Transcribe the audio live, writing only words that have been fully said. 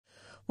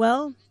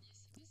Well,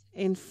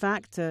 in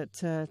fact, at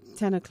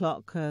 10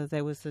 o'clock,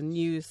 there was a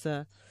news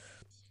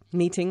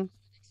meeting.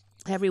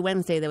 Every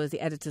Wednesday, there was the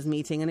editors'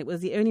 meeting, and it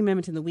was the only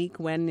moment in the week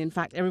when, in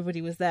fact,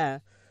 everybody was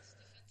there.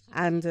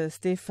 And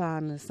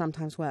Stéphane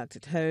sometimes worked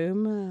at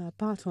home,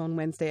 but on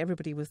Wednesday,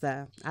 everybody was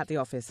there at the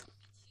office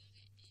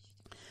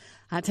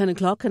at 10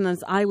 o'clock. And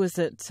as I was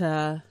at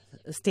a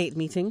state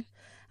meeting,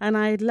 and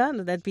I'd learned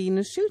that there'd been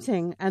a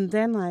shooting, and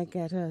then I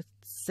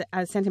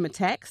sent him a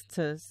text,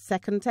 a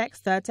second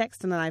text, third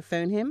text, and then I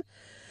phoned him,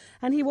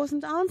 and he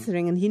wasn't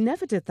answering, and he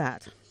never did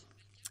that.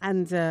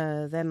 And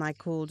then I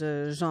called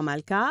Jean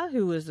Malka,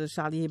 who was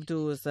Charlie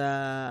Hebdo's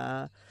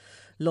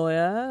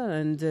lawyer,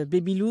 and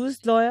Baby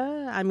Lou's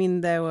lawyer. I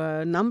mean, there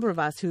were a number of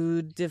us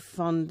who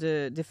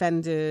defended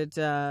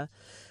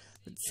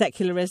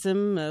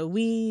secularism.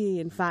 We,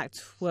 in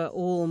fact, were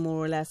all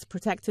more or less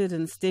protected,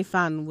 and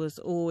Stéphane was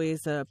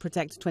always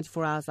protected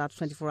 24 hours out of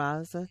 24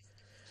 hours.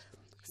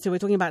 So we're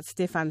talking about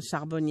Stéphane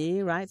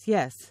Charbonnier, right?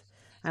 Yes.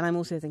 And I'm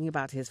also thinking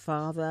about his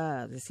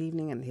father this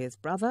evening and his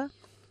brother,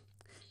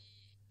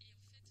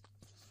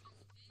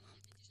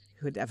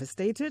 who were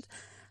devastated.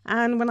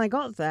 And when I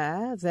got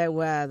there, there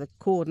were the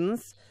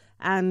cordons,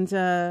 and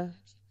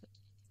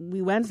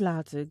we weren't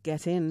allowed to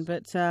get in,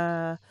 but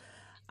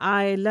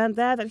I learned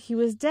there that he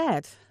was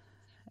dead.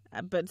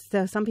 But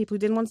there were some people who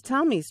didn't want to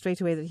tell me straight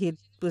away that he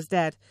was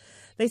dead.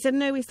 They said,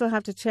 no, we still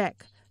have to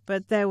check.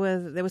 But there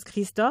was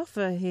Christophe,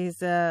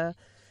 his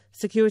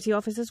security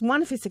officers.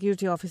 One of his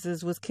security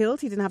officers was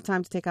killed. He didn't have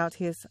time to take out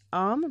his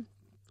arm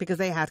because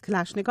they had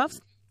Kalashnikovs.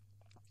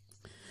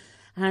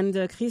 And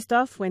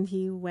Christophe, when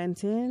he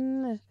went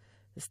in,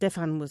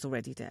 Stéphane was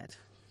already dead.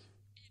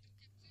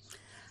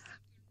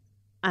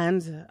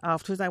 And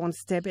afterwards, I wanted to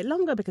stay a bit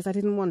longer because I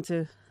didn't want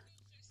to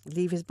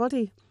leave his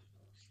body.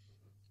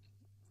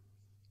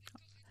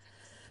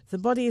 The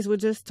bodies were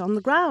just on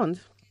the ground.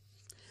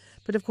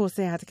 But of course,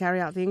 they had to carry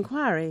out the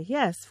inquiry.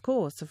 Yes, of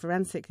course, a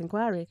forensic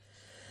inquiry.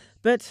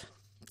 But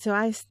so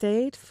I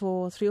stayed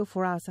for 3 or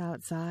 4 hours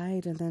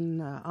outside, and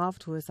then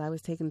afterwards I was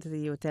taken to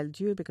the Hôtel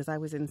Dieu because I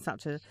was in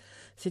such a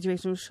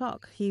situation of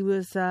shock. He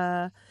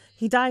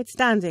died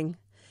standing.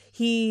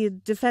 He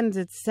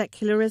defended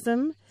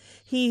secularism.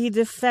 He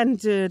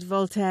defended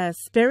Voltaire's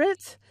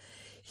spirit.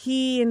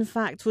 He, in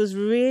fact, was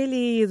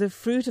really the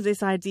fruit of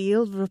this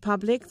ideal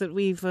republic that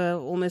we've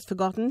almost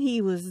forgotten.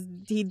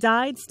 He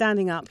died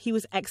standing up. He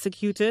was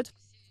executed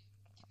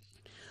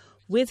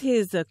with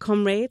his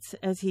comrades,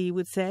 as he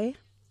would say.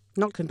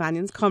 Not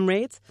companions,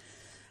 comrades.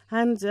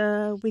 And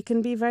we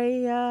can be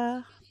very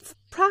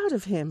proud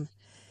of him.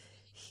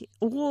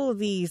 All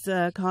these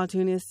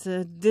cartoonists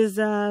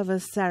deserve a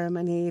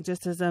ceremony,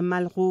 just as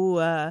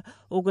Malraux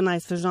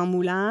organized for Jean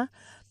Moulin,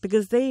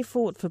 because they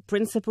fought for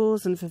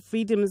principles and for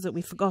freedoms that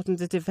we've forgotten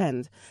to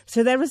defend.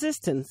 So they're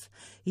resistance.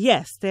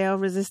 Yes, they are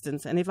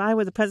resistance. And if I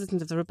were the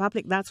President of the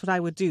Republic, that's what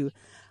I would do.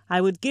 I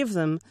would give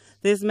them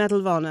this Medal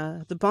of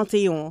Honor, the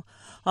Panthéon.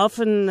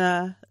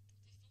 Often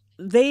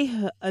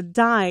they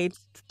died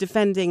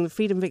defending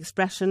freedom of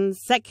expression,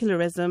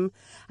 secularism,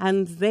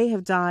 and they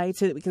have died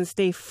so that we can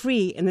stay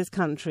free in this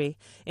country,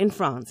 in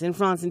France in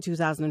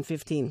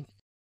 2015.